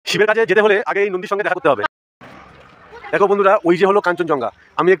শিবের কাছে যেতে হলে আগে এই নন্দীর সঙ্গে দেখা করতে হবে। দেখো বন্ধুরা, ওই যে হলো কাঞ্চনজঙ্ঘা।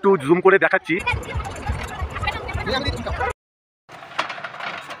 আমি একটু জুম করে দেখাচ্ছি।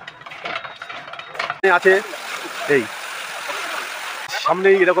 আছে এই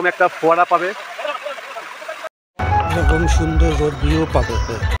সামনেই এরকম একটা ফোয়ারা পাবে, এরকম সুন্দর রোড ভিউ পাবে,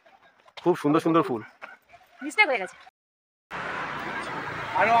 খুব সুন্দর সুন্দর ফুল।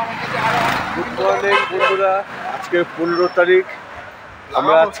 গুড মর্নিং বন্ধুরা, আজকে 15 তারিখ।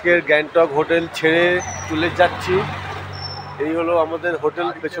 আমরা আজকের গ্যাংটক হোটেল ছেড়ে চলে যাচ্ছি। এই হলো আমাদের হোটেল,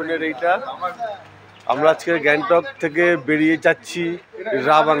 পেছনের এইটা। আমরা আজকে গ্যাংটক থেকে বেরিয়ে যাচ্ছি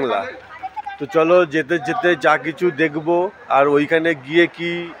রাবাংলা। তো চলো যেতে যেতে যা কিছু দেখবো, আর ওইখানে গিয়ে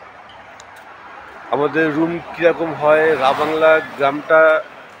কি আমাদের রুম কীরকম হয়, রাবাংলা গ্রামটা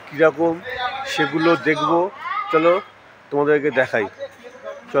কীরকম সেগুলো দেখবো। চলো তোমাদেরকে দেখাই,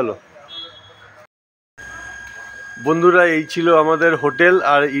 চলো বন্ধুরা। এই ছিল আমাদের হোটেল,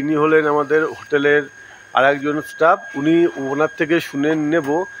 আর ইনি হলেন আমাদের হোটেলের আর একজন স্টাফ। ওনার থেকে শুনে নেব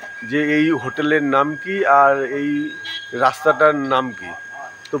যে এই হোটেলের নাম কি আর এই রাস্তাটার নাম কি।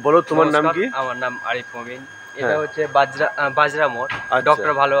 তো বলো, তোমার নাম কি? আমার নাম আরিফ মমিন। এটা হচ্ছে বাজরা মোড়,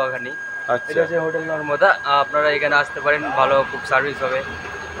 ডক্টর ভালো আখানি। এটা হচ্ছে হোটেল নর্মদা। আপনারা এখানে আসতে পারেন, ভালো খুব সার্ভিস হবে।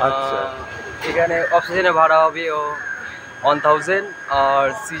 আচ্ছা, এখানে অফ সিজনে ভাড়া হবে 1000, আর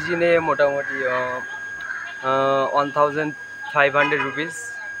সিজনে মোটামুটি 1500 রুপিস।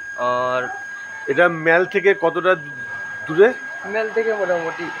 আর এটা মেল থেকে কতটা দূরে? মেল থেকে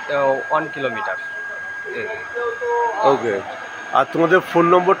মোটামুটি 1 কিলোমিটার। ওকে, আর তোমাদের ফোন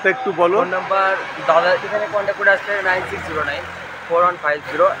নম্বরটা একটু বলো। ফোন নাম্বার দাদা এখানে কন্ট্যাক্ট করে আসলে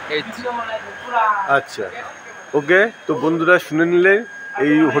 9609415083। আচ্ছা, ওকে। তো বন্ধুরা শুনে নিলে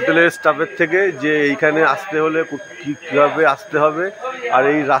এই হোটেলের স্টাফের থেকে যে এইখানে আসতে হলে কীভাবে আসতে হবে, আর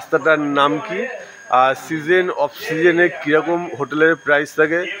এই রাস্তাটার নাম কি, আর সিজন অফ সিজনে কীরকম হোটেলের প্রাইস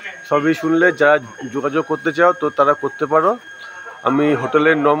থাকে, সবই শুনলে যারা যোগাযোগ করতে চাও তো তারা করতে পারো। আমি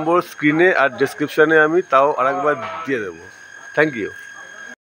হোটেলের নম্বর স্ক্রিনে আর ডেসক্রিপশানে আমি তাও আরেকবার দিয়ে দেবো। Thank you.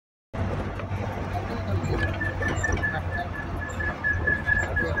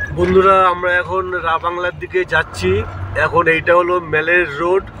 বন্ধুরা, আমরা এখন রাবাংলার দিকে যাচ্ছি। এখন এইটা হলো মেলের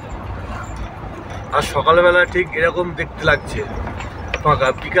রোড, আর সকালবেলা ঠিক এরকম দেখতে লাগছে ফাঁকা,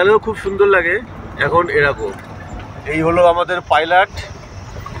 বিকালেও খুব সুন্দর লাগে। এখন এরকম, এই হলো আমাদের পাইলট,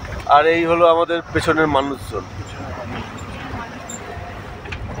 আর এই হলো আমাদের পেছনের মানুষজন।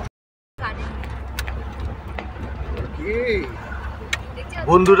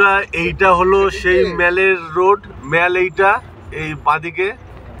 বন্ধুরা, এইটা হলো সেই মেলের রোড। মেল এইটা, এই বাঁদিকে।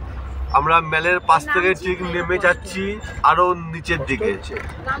 আমরা মেলের পাশ থেকে ঠিক নেমে যাচ্ছি আরো নিচের দিকে।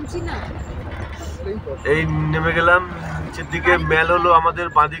 এই নেমে গেলাম নিচের দিকে। মেল হলো আমাদের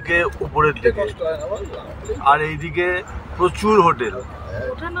বাঁদিকে উপরের দিকে, আর এইদিকে প্রচুর হোটেল,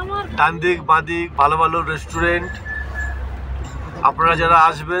 ডান দিক বাঁদিক ভালো ভালো রেস্টুরেন্ট। আপনারা যারা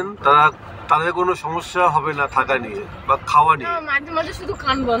আসবেন তাদের কোনো সমস্যা হবে না থাকা নিয়ে বা খাওয়া নিয়ে। মাঝে মাঝে শুধু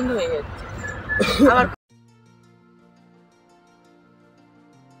কান বন্ধ হয়ে যাচ্ছে।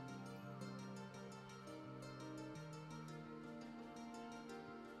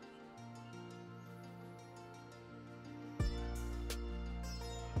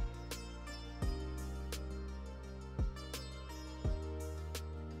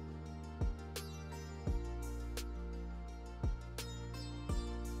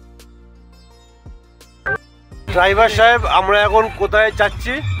 ড্রাইভার সাহেব, আমরা এখন কোথায়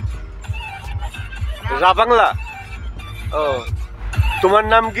যাচ্ছি? রাবাংলা। ও, তোমার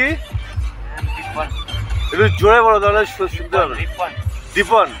নাম কি? একটু জোরে বলো, তাহলে শুনতে হবে।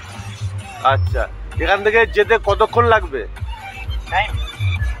 দীপন। আচ্ছা, এখান থেকে যেতে কতক্ষণ লাগবে?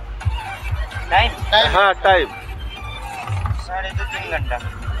 হ্যাঁ, টাইম 3.5 ঘন্টা।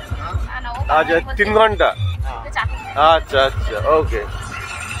 আচ্ছা, 3 ঘন্টা। আচ্ছা আচ্ছা, ওকে।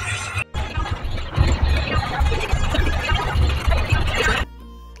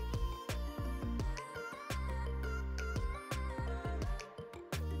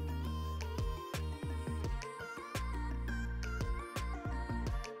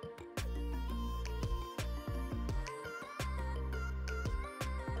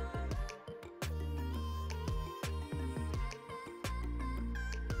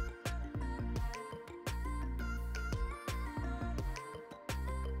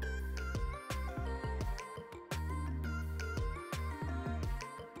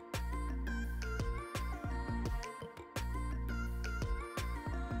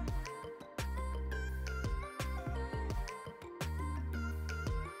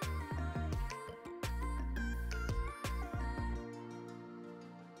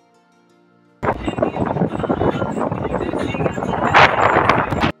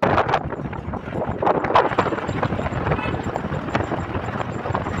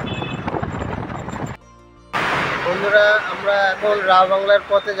 এখন রাবাংলার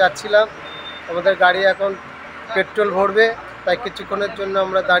পথে যাচ্ছিলাম, আমাদের গাড়ি এখন পেট্রোল ভরবে, তাই কিছুক্ষণের জন্য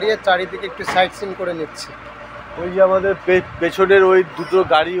আমরা দাঁড়িয়ে চারিদিকে একটু সাইট সিন করে নিচ্ছি। ওই যে আমাদের পেছনের ওই দুটো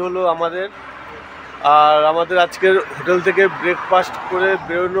গাড়ি হলো আমাদের। আর আমাদের আজকের হোটেল থেকে ব্রেকফাস্ট করে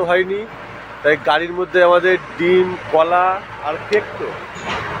বেরোনো হয়নি, তাই গাড়ির মধ্যে আমাদের ডিম, কলা আর কেক, তো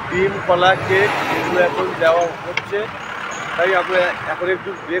ডিম, কলা, কেক এগুলো এখন দেওয়া হচ্ছে। তাই আমরা এখন একটু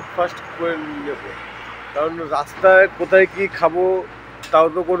ব্রেকফাস্ট করে নেব, কারণ রাস্তায় কোথায় কি খাবো তাও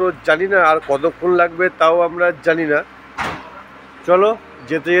তো কোনো জানি না, আর কতক্ষণ লাগবে তাও আমরা জানি না। চলো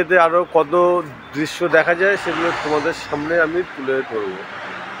যেতে যেতে আরও কত দৃশ্য দেখা যায় সেগুলো তোমাদের সামনে আমি তুলে ধরব।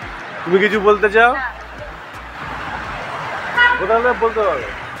 তুমি কিছু বলতে চাও? কোথাও বলতে পারো।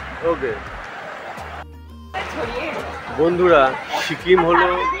 ওকে বন্ধুরা, সিকিম হলো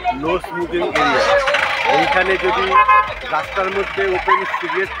নো স্মোকিং এরিয়া। এইখানে যদি রাস্তার মধ্যে ওপেন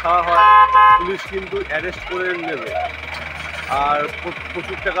সিগারেট খাওয়া হয় পুলিশ কিন্তু অ্যারেস্ট করে নেবে আর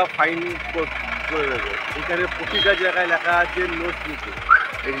প্রচুর টাকা ফাইন করে দেবে। এখানে প্রতিটা জায়গায় লেখা আছে নো স্মোকিং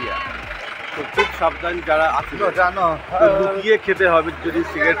এরিয়া, তো খুব সাবধান যারা আছে। জানো লুকিয়ে খেতে হবে, যদি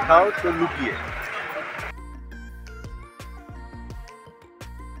সিগারেট খাও তো লুকিয়ে।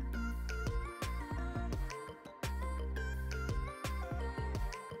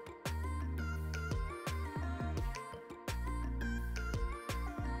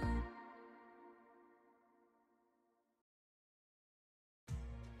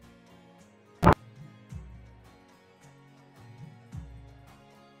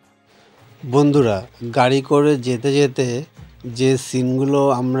 বন্ধুরা, গাড়ি করে যেতে যেতে যে সিনগুলো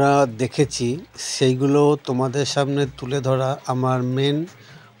আমরা দেখেছি সেইগুলো তোমাদের সামনে তুলে ধরা আমার মেন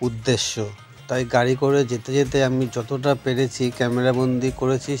উদ্দেশ্য। তাই গাড়ি করে যেতে যেতে আমি যতটা পেরেছি ক্যামেরাবন্দি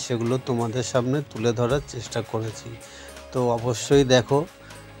করেছি, সেগুলো তোমাদের সামনে তুলে ধরার চেষ্টা করেছি। তো অবশ্যই দেখো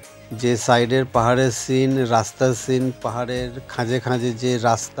যে সাইডের পাহাড়ের সিন, রাস্তার সিন, পাহাড়ের খাঁজে খাঁজে যে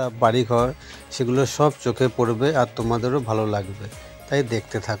রাস্তা, বাড়িঘর, সেগুলো সব চোখে পড়বে আর তোমাদেরও ভালো লাগবে, তাই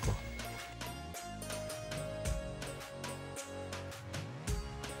দেখতে থাকো।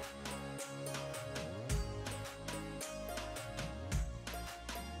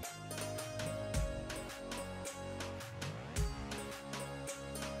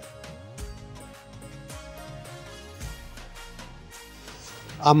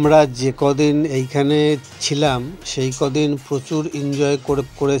 আমরা যে কদিন এইখানে ছিলাম সেই কদিন প্রচুর এনজয়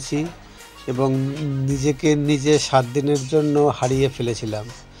করেছি এবং নিজেকে নিজে 7 দিনের জন্য হারিয়ে ফেলেছিলাম।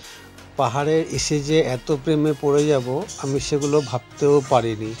 পাহাড়ে এসে যে এত প্রেমে পড়ে যাব আমি সেগুলো ভাবতেও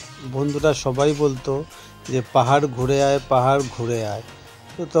পারিনি। বন্ধুরা সবাই বলতো যে পাহাড় ঘুরে আয়, পাহাড় ঘুরে আয়।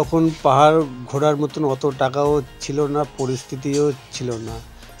 তো তখন পাহাড় ঘোরার মতন অত টাকাও ছিল না, পরিস্থিতিও ছিল না।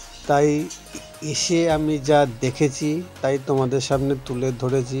 তাই এসে আমি যা দেখেছি তাই তোমাদের সামনে তুলে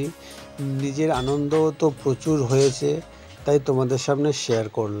ধরেছি। নিজের আনন্দও তো প্রচুর হয়েছে, তাই তোমাদের সামনে শেয়ার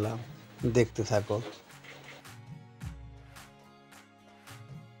করলাম। দেখতে থাকো।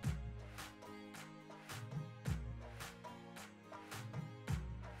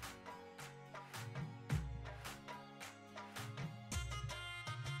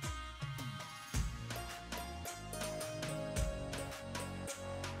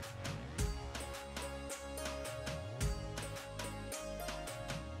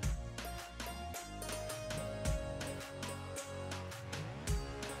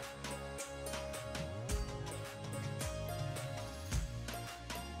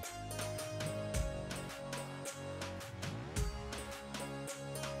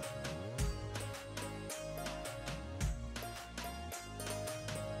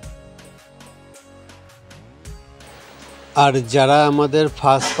 আর যারা আমাদের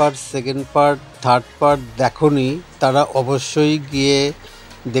first part, second part, third part দেখোনি তারা অবশ্যই গিয়ে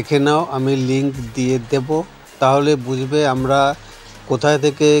দেখে নাও। আমি লিংক দিয়ে দেব, তাহলে বুঝবে আমরা কোথায়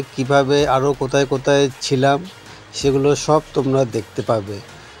থেকে কিভাবে আরও কোথায় কোথায় ছিলাম, সেগুলো সব তোমরা দেখতে পাবে।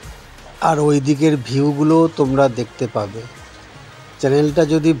 আর ওই দিকের ভিউগুলোও তোমরা দেখতে পাবে। চ্যানেলটা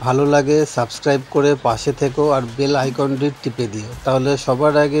যদি ভালো লাগে সাবস্ক্রাইব করে পাশে থেকো আর বেল আইকনটি টিপে দিও, তাহলে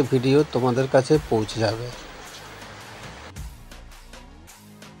সবার আগে ভিডিও তোমাদের কাছে পৌঁছে যাবে।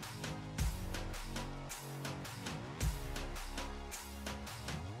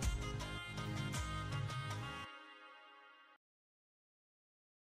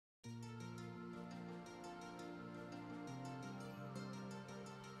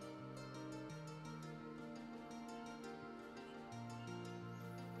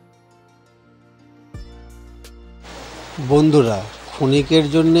 বন্ধুরা, ক্ষণিকের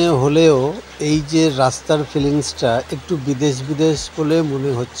জন্যে হলেও এই যে রাস্তার ফিলিংসটা একটু বিদেশ বিদেশ বলে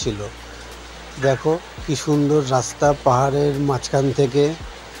মনে হচ্ছিল। দেখো কি সুন্দর রাস্তা, পাহাড়ের মাঝখান থেকে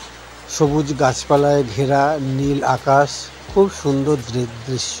সবুজ গাছপালায় ঘেরা নীল আকাশ, খুব সুন্দর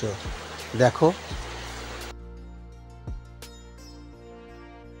দৃশ্য। দেখো,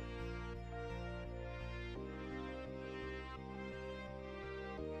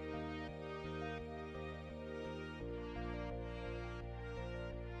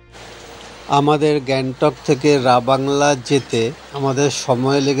 আমাদের গ্যাংটক থেকে রাবাংলা যেতে আমাদের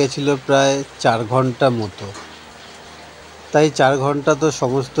সময় লেগেছিল প্রায় 4 ঘন্টা মতো। তাই 4 ঘন্টা তো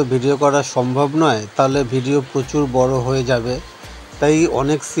সমস্ত ভিডিও করা সম্ভব নয়, তাহলে ভিডিও প্রচুর বড় হয়ে যাবে। তাই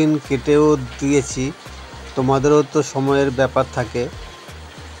অনেক সিন কেটেও দিয়েছি, তোমাদেরও তো সময়ের ব্যাপার থাকে।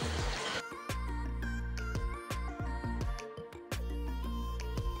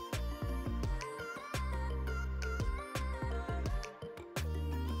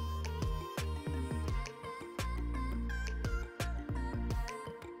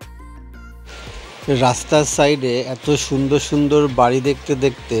 রাস্তার সাইডে এত সুন্দর সুন্দর বাড়ি দেখতে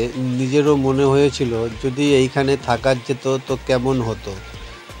দেখতে নিজেরও মনে হয়েছিল যদি এইখানে থাকা যেত তো কেমন হতো।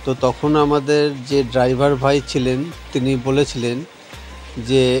 তো তখন আমাদের যে ড্রাইভার ভাই ছিলেন তিনি বলেছিলেন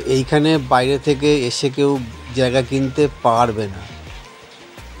যে এইখানে বাইরে থেকে এসে কেউ জায়গা কিনতে পারবে না।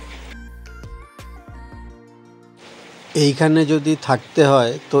 এইখানে যদি থাকতে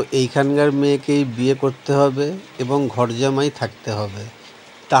হয় তো এইখানকার মেয়েকেই বিয়ে করতে হবে এবং ঘরজামাই থাকতে হবে,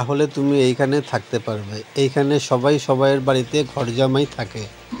 তাহলে তুমি এইখানে থাকতে পারবে। এইখানে সবাই সবাইয়ের বাড়িতে ঘরজামাই থাকে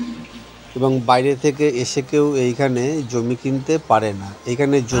এবং বাইরে থেকে এসে কেউ এইখানে জমি কিনতে পারে না।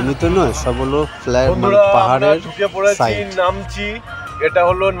 এইখানে জমি তো নয়, সব হলো ফ্ল্যাট, মানে পাহাড়ের সাইড। নামচি, এটা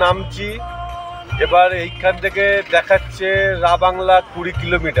হলো নামচি। এবার এইখান থেকে দেখাচ্ছে রাবাংলা 20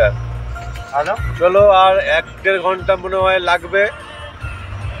 কিলোমিটার। চলো, আর 1-1.5 ঘন্টা মনে হয় লাগবে,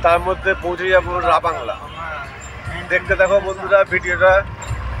 তার মধ্যে পৌঁছে যাবো রাবাংলা। দেখতে থাকো বন্ধুরা ভিডিওটা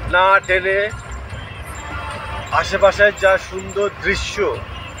না টেনে। আশেপাশে যা সুন্দর দৃশ্য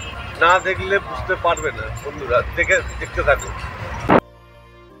না দেখলে বুঝতে পারবে না বন্ধুরা, দেখতে থাকো।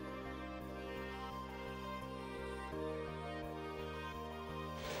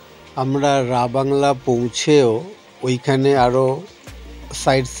 আমরা রাবাংলা পৌঁছেও ওইখানে আরও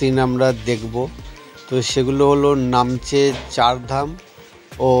সাইট সিন আমরা দেখব। তো সেগুলো হলো নামচে 4 ধাম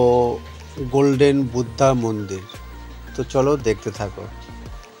ও গোল্ডেন বুদ্ধা মন্দির। তো চলো দেখতে থাকো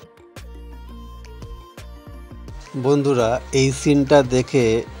বন্ধুরা। এই সিনটা দেখে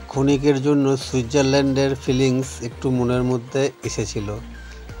ক্ষণিকের জন্য সুইজারল্যান্ডের ফিলিংস একটু মনের মধ্যে এসেছিল।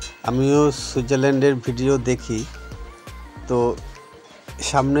 আমিও সুইজারল্যান্ডের ভিডিও দেখি, তো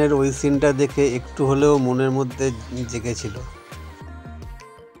সামনের ওই সিনটা দেখে একটু হলেও মনের মধ্যে জেগেছিল।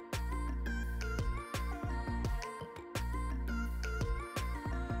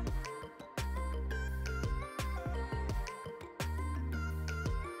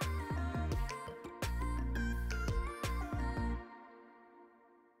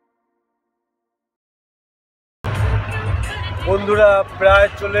 বন্ধুরা প্রায়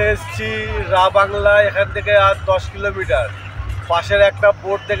চলে এসেছি রাবাংলা। এখান থেকে আর 10 কিলোমিটার। পাশের একটা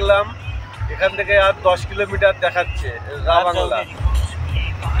বোর্ড দেখলাম, এখান থেকে আর 10 কিলোমিটার দেখাচ্ছে রাবাংলা।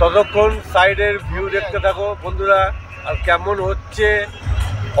 ততক্ষণ সাইডের ভিউ দেখতে থাকো বন্ধুরা, আর কেমন হচ্ছে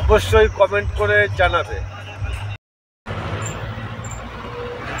অবশ্যই কমেন্ট করে জানাবে।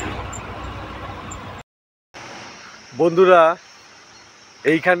 বন্ধুরা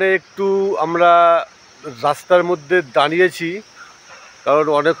এইখানে একটু আমরা রাস্তার মধ্যে দাঁড়িয়েছি, কারণ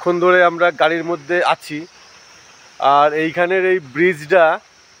অনেকক্ষণ ধরে আমরা গাড়ির মধ্যে আছি। আর এইখানের এই ব্রিজটা,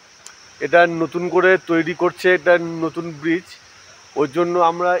 এটা নতুন করে তৈরি করছে, এটা নতুন ব্রিজ, ওর জন্য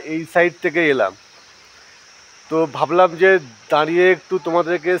আমরা এই সাইড থেকে এলাম। তো ভাবলাম যে দাঁড়িয়ে একটু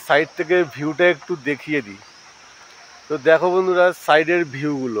তোমাদেরকে সাইড থেকে ভিউটা একটু দেখিয়ে দিই। তো দেখো বন্ধুরা সাইডের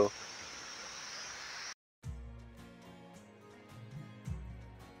ভিউগুলো।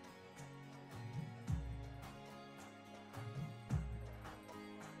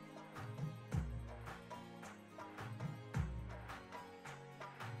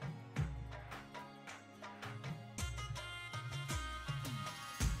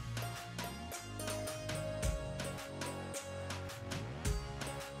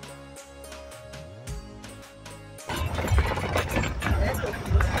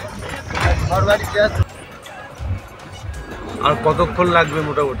 আর কতক্ষণ লাগবে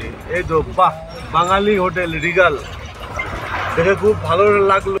মোটামুটি? এই তো বাহ, বাঙালি হোটেল রিগাল, দেখে খুব ভালো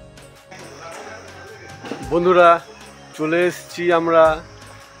লাগলো। বন্ধুরা চলে এসেছি আমরা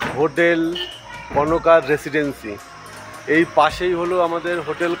হোটেল কনকার রেসিডেন্সি। এই পাশেই হলো আমাদের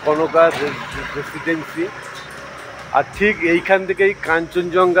হোটেল কনকার রেসিডেন্সি। আর ঠিক এইখান থেকেই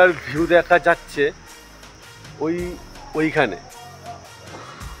কাঞ্চনজঙ্ঘার ভিউ দেখা যাচ্ছে। ওইখানে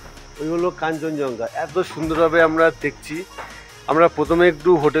ওই হলো কাঞ্চনজঙ্ঘা। এত সুন্দরভাবে আমরা দেখছি আমরা প্রথমে একটু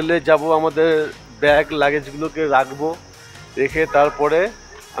হোটেলে যাব, আমাদের ব্যাগ লাগেজগুলোকে রাখবো, রেখে তারপরে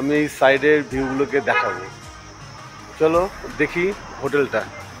আমি এই সাইডের ভিউগুলোকে দেখাবো। চলো দেখি হোটেলটা,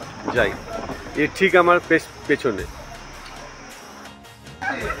 যাই। এ ঠিক আমার পেছনে।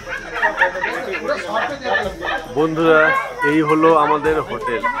 বন্ধুরা, এই হলো আমাদের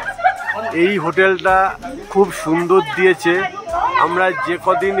হোটেল। এই হোটেলটা খুব সুন্দর দিয়েছে। আমরা যে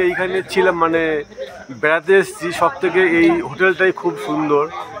কদিন এইখানে ছিলাম, মানে বেড়াতে এসেছি, সব থেকে এই হোটেলটাই খুব সুন্দর।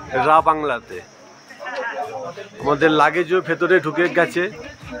 রাবাংলাতে আমাদের লাগেজও ভেতরে ঢুকে গেছে।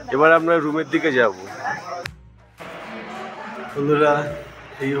 এবার আমরা রুমের দিকে যাব। বন্ধুরা,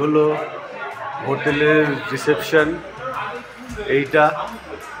 এই হলো হোটেলের রিসেপশন। এইটা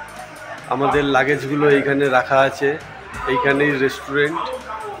আমাদের লাগেজগুলো এইখানে রাখা আছে। এইখানেই রেস্টুরেন্ট,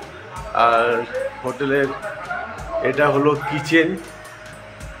 আর হোটেলের এটা হলো কিচেন।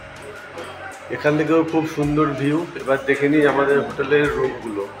 এখান থেকেও খুব সুন্দর ভিউ। এবার দেখে নিই আমাদের হোটেলের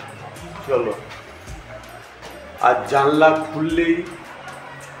রুমগুলো। চলো। আর জানলা খুললেই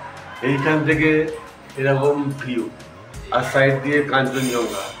এইখান থেকে এরকম ভিউ, আর সাইড দিয়ে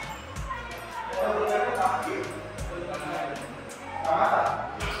কাঞ্চনজঙ্ঘা।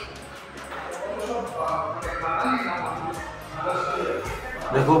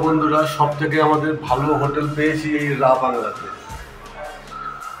 দেখো বন্ধুরা, সব থেকে আমাদের ভালো হোটেল পেয়েছি এই রাবাংলাতে।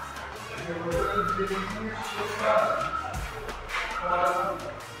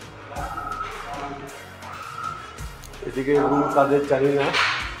 এদিকে রুম কাদের জানি না,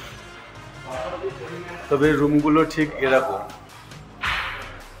 তবে রুমগুলো ঠিক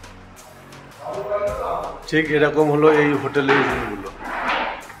এরকম হলো এই হোটেলের রুমগুলো।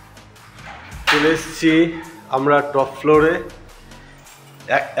 চলে এসেছি আমরা টপ ফ্লোরে।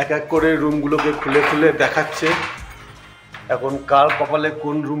 এক এক করে রুমগুলোকে খুলে খুলে দেখাচ্ছে। এখন কার কপালে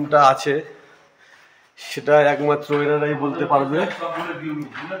কোন রুমটা আছে সেটা একমাত্র এনারাই বলতে পারবে।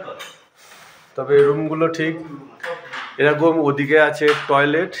 তবে রুমগুলো ঠিক এরকম। ওদিকে আছে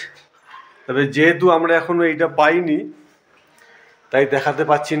টয়লেট, তবে যেহেতু আমরা এখনো এইটা পাইনি তাই দেখাতে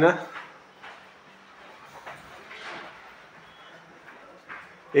পাচ্ছি না।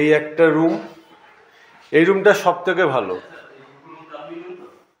 এই একটা রুম, এই রুমটা সব থেকে ভালো,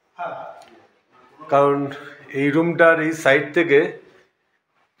 কারণ এই রুমটার এই সাইড থেকে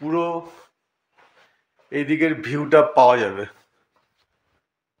পুরো এই দিকের ভিউটা পাওয়া যাবে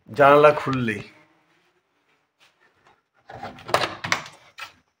জানালা খুললেই।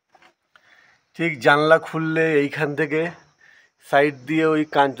 ঠিক জানলা খুললে এইখান থেকে সাইড দিয়ে ওই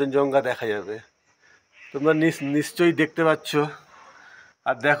কাঞ্চনজঙ্ঘা দেখা যাবে। তোমরা নিশ্চয়ই দেখতে পাচ্ছ।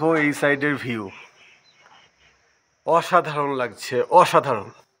 আর দেখো এই সাইডের ভিউ, অসাধারণ লাগছে, অসাধারণ।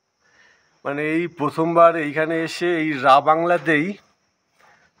 মানে এই প্রথমবার এইখানে এসে এই রাবাংলাতেই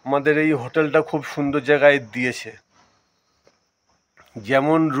আমাদের এই হোটেলটা খুব সুন্দর জায়গায় দিয়েছে।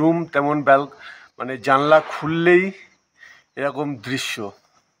 যেমন রুম তেমন মানে জানলা খুললেই এরকম দৃশ্য।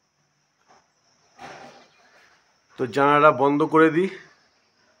 তো জানালা বন্ধ করে দিই।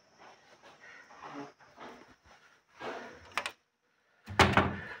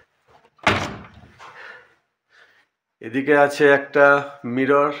 এদিকে আছে একটা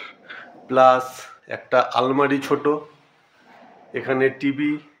মিরর প্লাস একটা আলমারি ছোট। এখানে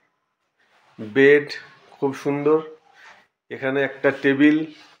টিভি, বেড খুব সুন্দর। এখানে একটা টেবিল,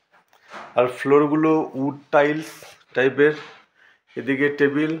 আর ফ্লোরগুলো উড টাইলস টাইপের। এদিকে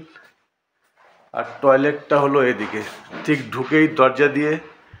টেবিল, আর টয়লেটটা হলো এদিকে। ঠিক ঢুকেই দরজা দিয়ে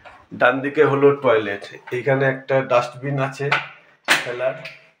ডান দিকে হলো টয়লেট। এইখানে একটা ডাস্টবিন আছে ফেলার।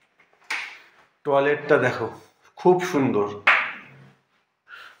 টয়লেটটা দেখো খুব সুন্দর।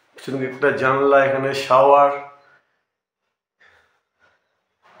 একটা জানলা, এখানে শাওয়ার,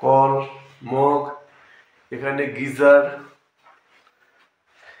 কল, মগ, এখানে গিজার।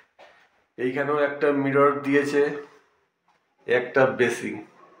 এইখানেও একটা মিরর দিয়েছে, একটা বেসিন।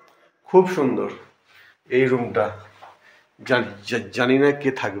 খুব সুন্দর এই রুমটা। জানি না কে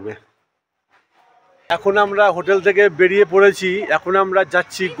থাকবে। এখন আমরা হোটেল থেকে বেরিয়ে পড়েছি। এখন আমরা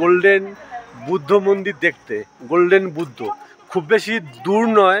যাচ্ছি গোল্ডেন বুদ্ধ মন্দির দেখতে। গোল্ডেন বুদ্ধ খুব বেশি দূর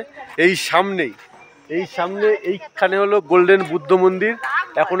নয়, এই সামনেই। এইখানে হলো গোল্ডেন বুদ্ধ মন্দির।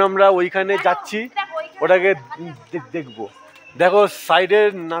 এখন আমরা ওইখানে যাচ্ছি, ওটাকে দেখবো। দেখো সাইডের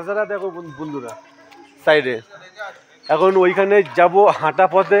নাজারা দেখো বন্ধুরা, সাইডে। এখন ওইখানে যাব হাঁটা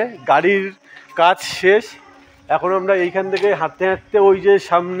পথে, গাড়ির কাজ শেষ। এখন আমরা এইখান থেকে হাঁটতে হাঁটতে ওই যে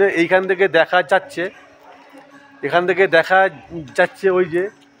সামনে এইখান থেকে দেখা যাচ্ছে, এখান থেকে দেখা যাচ্ছে ওই যে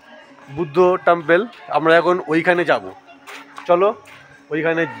বুদ্ধ টেম্পল। আমরা এখন ওইখানে যাব। চলো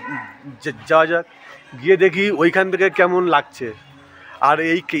ওইখানে যাওয়া যাক, গিয়ে দেখি ওইখান থেকে কেমন লাগছে। আর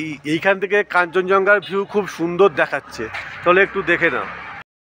এইখান থেকে কাঞ্চনজঙ্ঘার ভিউ খুব সুন্দর দেখাচ্ছে। তাহলে একটু দেখে নাও।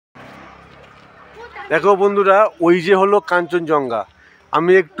 দেখো বন্ধুরা, ওই যে হলো কাঞ্চনজঙ্ঘা।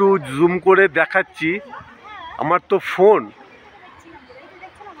 আমি একটু জুম করে দেখাচ্ছি। আমার তো ফোন,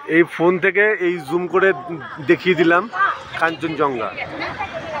 এই ফোন থেকে এই জুম করে দেখিয়ে দিলাম কাঞ্চনজঙ্ঘা।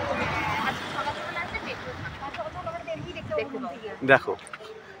 দেখো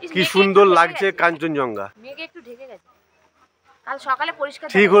কি সুন্দর লাগছে কাঞ্চনজঙ্ঘা।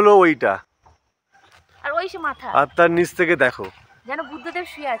 ঠিক হলো ওইটা, আর ওই সে মাথা, আর তার নিচ থেকে দেখো যেন বুদ্ধদেব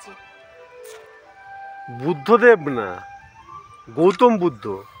শুয়ে আছে। বুদ্ধদেব না, গৌতম বুদ্ধ।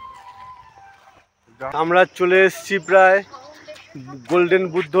 আমরা চলে এসেছি প্রায় গোল্ডেন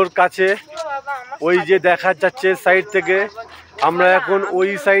বুদ্ধর কাছে। ওই যে দেখা যাচ্ছে সাইড থেকে। আমরা এখন ওই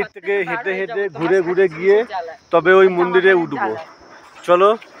সাইড থেকে হেঁটে হেঁটে ঘুরে ঘুরে গিয়ে তবে ওই মন্দিরে উঠবো। চলো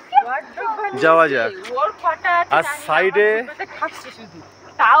যাওয়া যাক। আর সাইডে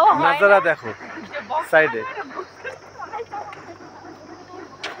নাজারা দেখো, সাইডে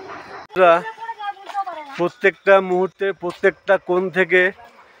প্রত্যেকটা মুহূর্তে প্রত্যেকটা কোণ থেকে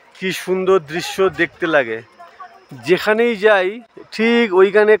কি সুন্দর দৃশ্য দেখতে লাগে। যেখানেই যাই ঠিক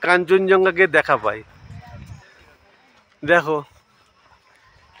ওইখানে কাঞ্চনজঙ্ঘাকে দেখা পাই। দেখো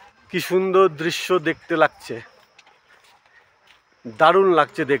কি সুন্দর দৃশ্য দেখতে লাগছে, দারুণ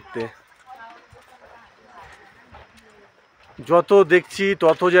লাগছে দেখতে। যত দেখছি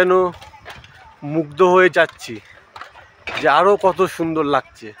তত যেন মুগ্ধ হয়ে যাচ্ছি যে আরও কত সুন্দর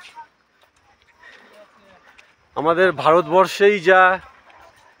লাগছে। আমাদের ভারতবর্ষেই যা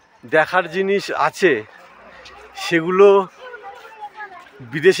দেখার জিনিস আছে সেগুলো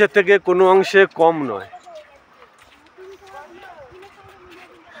বিদেশের থেকে কোনো অংশে কম নয়।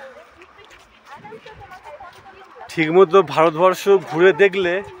 ঠিকমতো ভারতবর্ষ ঘুরে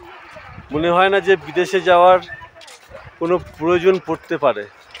দেখলে মনে হয় না যে বিদেশে যাওয়ার কোনো প্রয়োজন পড়তে পারে,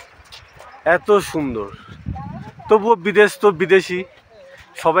 এত সুন্দর। তবুও বিদেশ তো বিদেশি,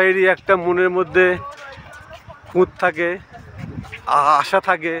 সবাইরই একটা মনের মধ্যে খুঁত থাকে, আশা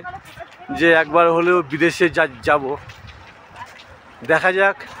থাকে যে একবার হলেও বিদেশে যাব। দেখা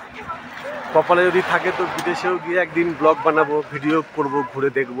যাক, কপালে যদি থাকে তো বিদেশেও গিয়ে একদিন ব্লগ বানাবো, ভিডিও করব, ঘুরে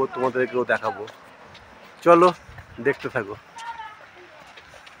দেখবো, তোমাদেরকেও দেখাবো। চলো দেখতে থাকো।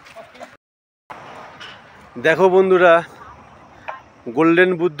 দেখো বন্ধুরা,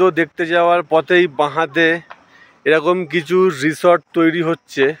 গোল্ডেন বুদ্ধ দেখতে যাওয়ার পথেই বাঁ হাতে এরকম কিছু রিসর্ট তৈরি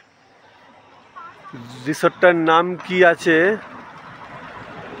হচ্ছে। রিসর্টটার নাম কি আছে,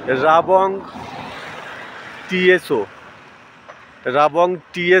 রাবং টিএসও। রাবং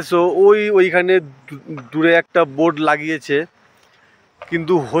টিএসও ওইখানে দূরে একটা বোর্ড লাগিয়েছে,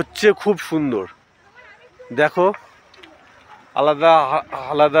 কিন্তু হচ্ছে খুব সুন্দর। দেখো আলাদা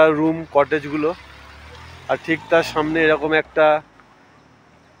আলাদা রুম, কটেজগুলো। আর ঠিক তার সামনে এরকম একটা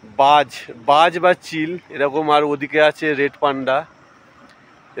বাজ বা চিল এরকম, আর ওদিকে আছে রেড পান্ডা।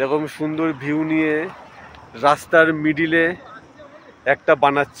 এরকম সুন্দর ভিউ নিয়ে রাস্তার মিডিলে একটা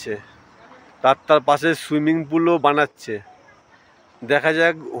বানাচ্ছে, তার পাশে সুইমিং পুলও বানাচ্ছে। দেখা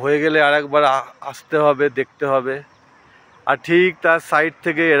যাক, হয়ে গেলে আর একবার আসতে হবে, দেখতে হবে। আর ঠিক তার সাইড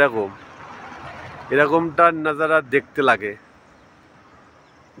থেকে এরকমটার নাজারা দেখতে লাগে।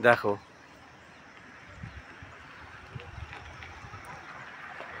 দেখো,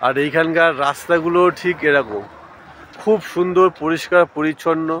 আর এইখানকার রাস্তাগুলো ঠিক এরকম, খুব সুন্দর, পরিষ্কার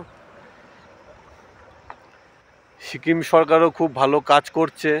পরিচ্ছন্ন। সিকিম সরকারও খুব ভালো কাজ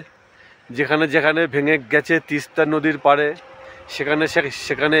করছে। যেখানে যেখানে ভেঙে গেছে তিস্তা নদীর পাড়ে,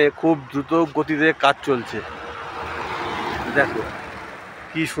 সেখানে খুব দ্রুত গতিতে কাজ চলছে। দেখো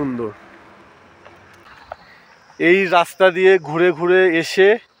কি সুন্দর। এই রাস্তা দিয়ে ঘুরে ঘুরে এসে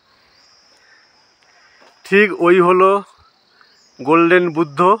ঠিক ওই হলো গোল্ডেন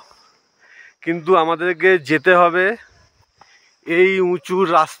বুদ্ধ। কিন্তু আমাদেরকে যেতে হবে এই উঁচু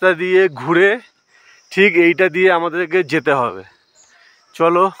রাস্তা দিয়ে ঘুরে, ঠিক এইটা দিয়ে আমাদেরকে যেতে হবে।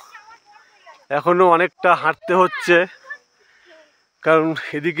 চলো, এখনও অনেকটা হাঁটতে হচ্ছে, কারণ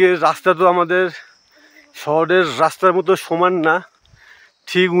এদিকে রাস্তা তো আমাদের শহরের রাস্তার মতো সমান না,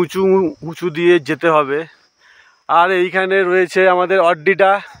 ঠিক উঁচু উঁচু দিয়ে যেতে হবে। আর এইখানে রয়েছে আমাদের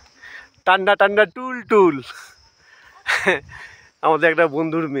অড্ডিটা, টান্ডা টান্ডা টুল টুল, আমাদের একটা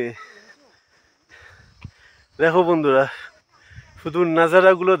বন্ধুর মেয়ে। দেখো বন্ধুরা, শুধু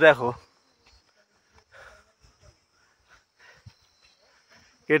নাজারাগুলো দেখো।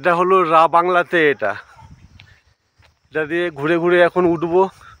 এটা হলো রাবাংলাতে, এটা দিয়ে ঘুরে ঘুরে এখন উঠবো।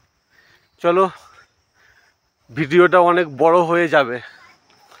 চলো, ভিডিওটা অনেক বড় হয়ে যাবে।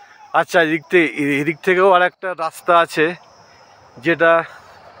 আচ্ছা, এদিক থেকেও আর একটা রাস্তা আছে যেটা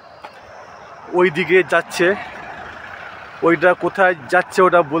ওই দিকে যাচ্ছে। ওইটা কোথায় যাচ্ছে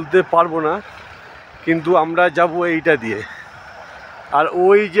ওটা বলতে পারবো না, কিন্তু আমরা যাব এইটা দিয়ে। আর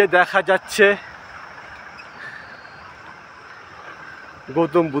ওই যে দেখা যাচ্ছে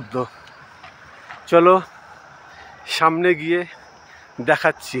গৌতম বুদ্ধ। চলো সামনে গিয়ে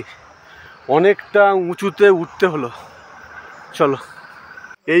দেখাচ্ছি, অনেকটা উঁচুতে উঠতে হলো। চলো,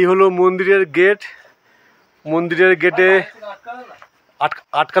 এই হলো মন্দিরের গেট। মন্দিরের গেটে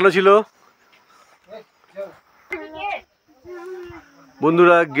আটকানো ছিল।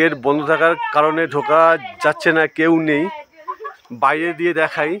 বন্ধুরা, গেট বন্ধ থাকার কারণে ঢোকা যাচ্ছে না, কেউ নেই। বাইরে দিয়ে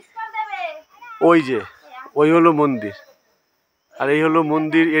দেখাই, ওই হলো মন্দির, আর এই হলো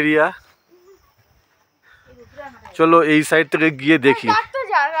মন্দির এরিয়া। চলো এই সাইড থেকে গিয়ে দেখি।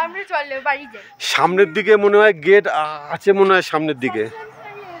 সামনের দিকে মনে হয় গেট আছে, মনে হয় সামনের দিকে।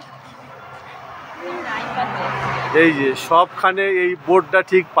 এই যে সবখানে এই বোর্ডটা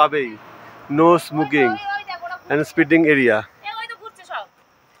ঠিক পাবেই, no smoking and speeding area.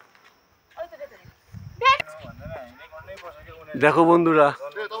 দেখো বন্ধুরা,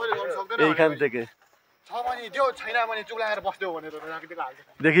 এইখান থেকে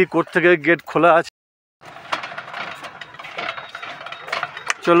দেখি কোত্থেকে গেট খোলা আছে।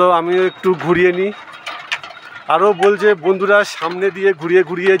 চলো আমিও একটু ঘুরিয়ে নিই। আরও বলছে বন্ধুরা সামনে দিয়ে ঘুরিয়ে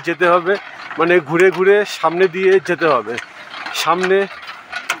ঘুরিয়ে যেতে হবে, মানে ঘুরে ঘুরে সামনে দিয়ে যেতে হবে। সামনে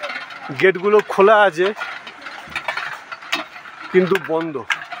গেটগুলো খোলা আছে কিন্তু বন্ধ।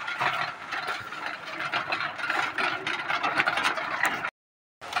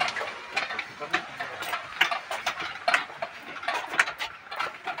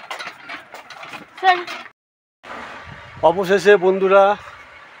 অবশেষে বন্ধুরা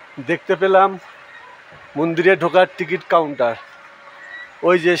দেখতে পেলাম মন্দিরে ঢোকার টিকিট কাউন্টার।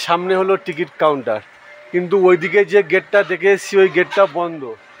 ওই যে সামনে হলো টিকিট কাউন্টার, কিন্তু ওইদিকে যে গেটটা দেখে এসেছি ওই গেটটা বন্ধ।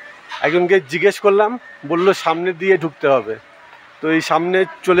 একজনকে জিজ্ঞেস করলাম, বললো সামনে দিয়ে ঢুকতে হবে। তো এই সামনে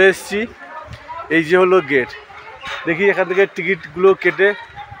চলে এসেছি, এই যে হলো গেট। দেখি এখান থেকে টিকিটগুলো কেটে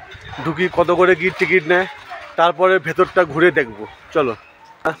ঢুকি, কত করে কি টিকিট নেয়, তারপরে ভেতরটা ঘুরে দেখব। চলো,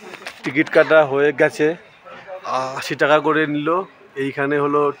 টিকিট কাটা হয়ে গেছে, 80 টাকা করে নিল। এইখানে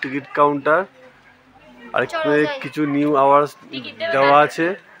হলো টিকিট কাউন্টার, আর কিছু নিউ আওয়ার্স দেওয়া আছে।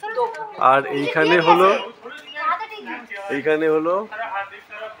 আর এইখানে হলো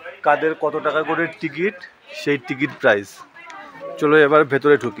কাদের কত টাকা করে টিকিট, সেই টিকিট প্রাইস। চলো এবার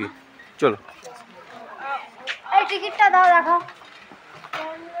ভেতরে ঢুকি। চলো, এই টিকিটটা দাও, দেখো।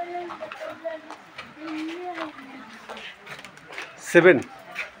 7%।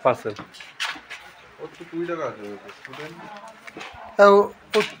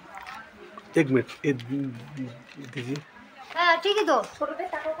 एक मिनट दीजिए। হ্যাঁ ঠিকই তো।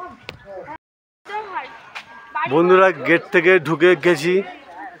 বন্ধুরা গেট থেকে ঢুকে গেছি,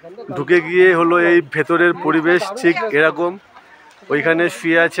 ঢুকে গিয়ে হলো এই ভেতরের পরিবেশ ঠিক এরকম। ওইখানে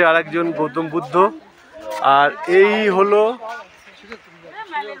শুয়ে আছে আরেকজন গৌতম বুদ্ধ। আর এই হলো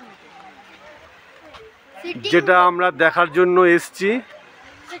যেটা আমরা দেখার জন্য এসছি,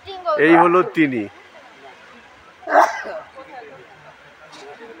 এই হলো তিনি।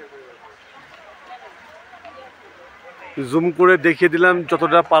 জুম করে দেখিয়ে দিলাম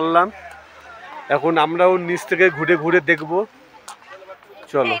যতটা পারলাম। এখন আমরাও নিচ থেকে ঘুরে ঘুরে দেখব।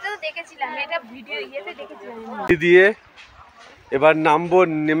 চলো দিয়ে এবার নামবো,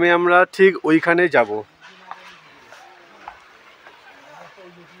 নেমে আমরা ঠিক ওইখানে যাব।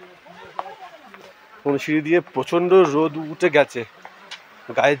 সিঁড়ি দিয়ে প্রচন্ড রোদ উঠে গেছে,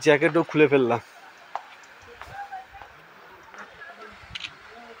 গায়ের জ্যাকেটও খুলে ফেললাম।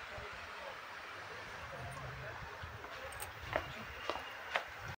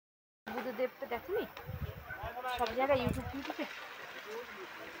 বুদ্ধদেবটা দেখনি সব জায়গায় ইউটিউবে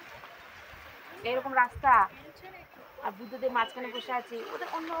এরকম রাস্তা, আর বুদ্ধদেব মাঝখানে বসে আছে। ওদের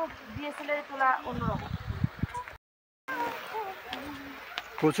অন্য ডিএসএলআর তোলা অন্যরকম।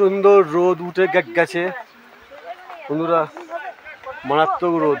 প্রচন্ড রোদ উঠে গেছে বন্ধুরা,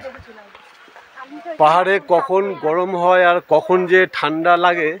 মারাত্মক রোদ। পাহাড়ে কখন গরম হয় আর কখন যে ঠান্ডা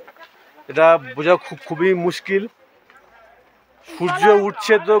লাগে এটা বোঝা খুবই মুশকিল। সূর্য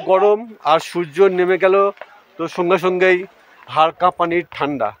উঠছে তো গরম, আর সূর্য নেমে গেল তো সঙ্গে সঙ্গেই হাড় কাঁপানির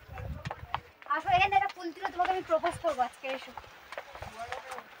ঠান্ডা।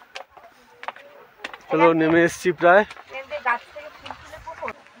 চলো নেমে এসছি প্রায়।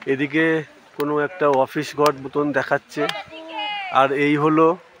 এদিকে কোনো একটা অফিস ঘর মতন দেখাচ্ছে, আর এই হলো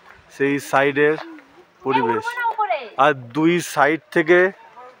সেই সাইডের পরিবেশ। আর দুই সাইড থেকে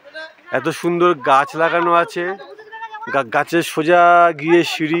এত সুন্দর গাছ লাগানো আছে, গাছের সোজা গিয়ে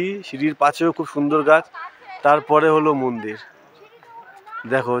সিঁড়ির পাশেও খুব সুন্দর গাছ। তারপরে হলো মন্দির।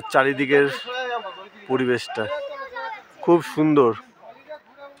 দেখো চারিদিকের পরিবেশটা খুব সুন্দর।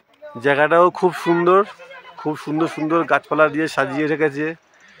 জায়গাটাও খুব সুন্দর, খুব সুন্দর সুন্দর গাছপালা দিয়ে সাজিয়ে রেখেছে,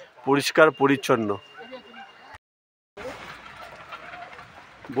 পরিষ্কার পরিচ্ছন্ন।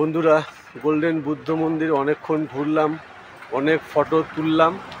 বন্ধুরা, গোল্ডেন বুদ্ধ মন্দির অনেকক্ষণ ঘুরলাম, অনেক ফটো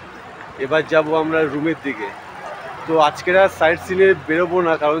তুললাম। এবার যাব আমরা রুমের দিকে। তো আজকের আর সাইট সিনে বেরোবো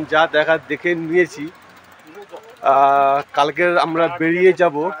না, কারণ যা দেখার দেখে নিয়েছি। কালকের আমরা বেরিয়ে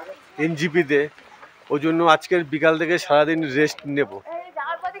যাব এনজিপিতে, ওই জন্য আজকের বিকাল থেকে সারাদিন রেস্ট নেব।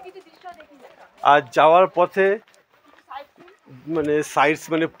 আর যাওয়ার পথে মানে সাইটস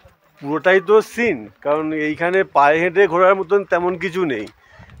মানে পুরোটাই তো সিন, কারণ এইখানে পায়ে হেঁটে ঘোরার মতন তেমন কিছু নেই।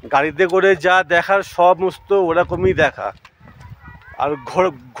 গাড়িতে করে যা দেখার সমস্ত ওরকমই দেখা আর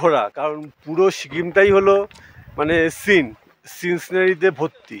ঘোরা, কারণ পুরো সিকিমটাই হলো মানে সিনারিতে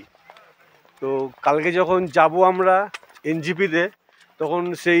ভর্তি। তো কালকে যখন যাব আমরা এনজিপিতে, তখন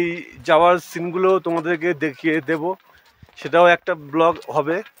সেই যাওয়ার সিনগুলো তোমাদেরকে দেখিয়ে দেব, সেটাও একটা ব্লগ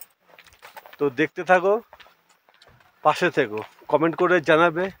হবে। তো দেখতে থাকো, পাশে থেকো, কমেন্ট করে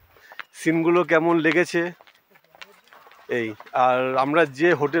জানাবে সিনগুলো কেমন লেগেছে। এই আর আমরা যে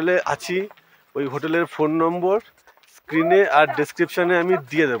হোটেলে আছি, ওই হোটেলের ফোন নম্বর স্ক্রিনে আর ডেসক্রিপশানে আমি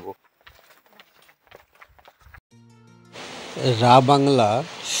দিয়ে দেব। রাবাংলা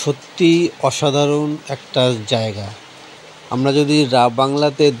সত্যি অসাধারণ একটা জায়গা। আমরা যদি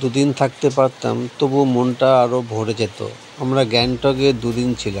রাবাংলাতে দুদিন থাকতে পারতাম তবু মনটা আরও ভরে যেত। আমরা গ্যাংটকে দুদিন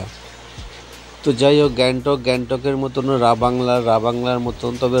ছিলাম। তো যাই হোক, গ্যাংটকের মতন রাবাংলার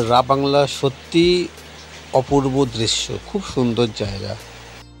মতন, তবে রাবাংলা সত্যি অপূর্ব দৃশ্য, খুব সুন্দর জায়গা।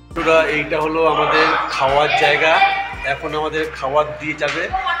 এইটা হলো আমাদের খাওয়ার জায়গা, এখন আমাদের খাবার দিয়ে যাবে।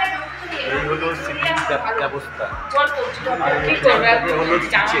 এই হলো সিটিং ব্যবস্থা, হলো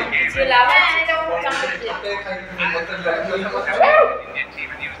কিচেন।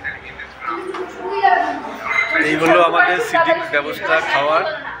 এই হলো আমাদের সিটিং ব্যবস্থা, খাওয়ার।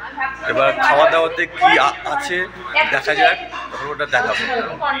 এবার খাওয়া দাওয়াতে কি আছে দেখা যাক, তখন ওটা দেখাবো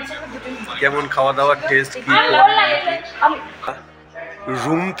কেমন খাওয়া দাওয়ার টেস্ট কি।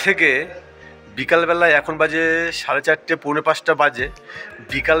 রুম থেকে বিকালবেলায়, এখন বাজে 4:30 পৌনে 5টা বাজে,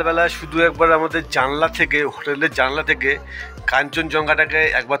 বিকালবেলায় শুধু একবার আমাদের জানলা থেকে, হোটেলের জানলা থেকে কাঞ্চনজঙ্ঘাটাকে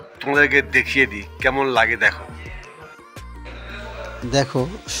একবার তোমাদেরকে দেখিয়ে দিই কেমন লাগে। দেখো,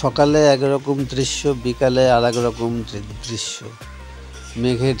 সকালে একরকম দৃশ্য, বিকালে আর এক রকম দৃশ্য।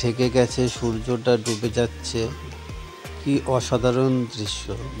 মেঘে ঢেকে গেছে, সূর্যটা ডুবে যাচ্ছে, কি অসাধারণ দৃশ্য।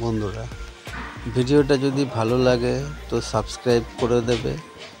 বন্ধুরা, ভিডিওটা যদি ভালো লাগে তো সাবস্ক্রাইব করে দেবে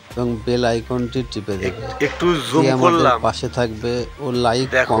এবং বেল আইকনটি টিপে দেবে, একটু জুম করলাম, পাশে থাকবে ও লাইক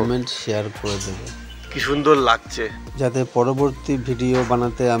কমেন্ট শেয়ার করে দেবে। কি সুন্দর লাগছে, যাতে পরবর্তী ভিডিও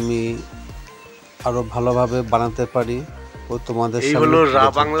বানাতে আমি আরো ভালোভাবে বানাতে পারি ও তোমাদের সামনে। এই হলো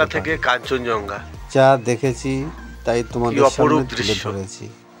রাবাংলা থেকে কাঞ্চনজঙ্ঘা, যা দেখেছি তাই তোমাদের সামনে তুলে ধরেছি।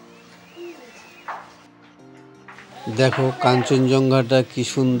 দেখো কাঞ্চনজঙ্ঘাটা কি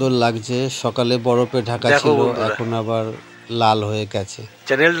সুন্দর লাগছে। সকালে বরফে ঢাকা ছিল, এখন আবার লাল হয়ে গেছে।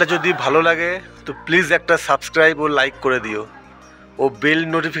 চ্যানেলটা যদি ভালো লাগে তো প্লিজ একটা সাবস্ক্রাইব ও লাইক করে দিও, ও বেল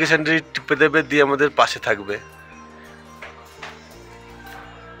নোটিফিকেশনটি টিপে দেবে, দিয়ে আমাদের পাশে থাকবে।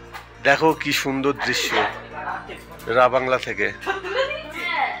 দেখো কি সুন্দর দৃশ্য রাবাংলা থেকে।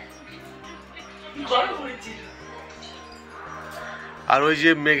 আর ওই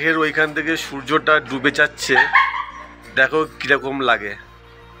যে মেঘের ওইখান থেকে সূর্যটা ডুবে যাচ্ছে, দেখো কিরকম লাগে,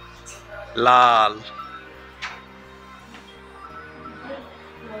 লাল।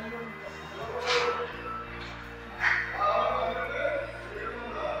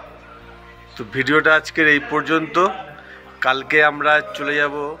 তো ভিডিওটা আজকের এই পর্যন্ত। কালকে আমরা চলে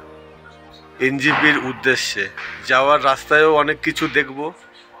যাব এনজিপির উদ্দেশ্যে। যাওয়ার রাস্তায়ও অনেক কিছু দেখব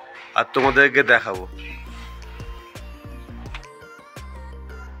আর তোমাদেরকে দেখাবো।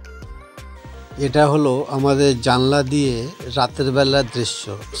 এটা হলো আমাদের জানলা দিয়ে রাতের বেলার দৃশ্য।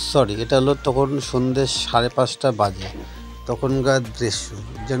 এটা হলো তখন সন্ধ্যে 5:30 বাজে, তখনকার দৃশ্য।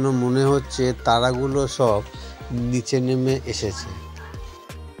 যেন মনে হচ্ছে তারাগুলো সব নিচে নেমে এসেছে।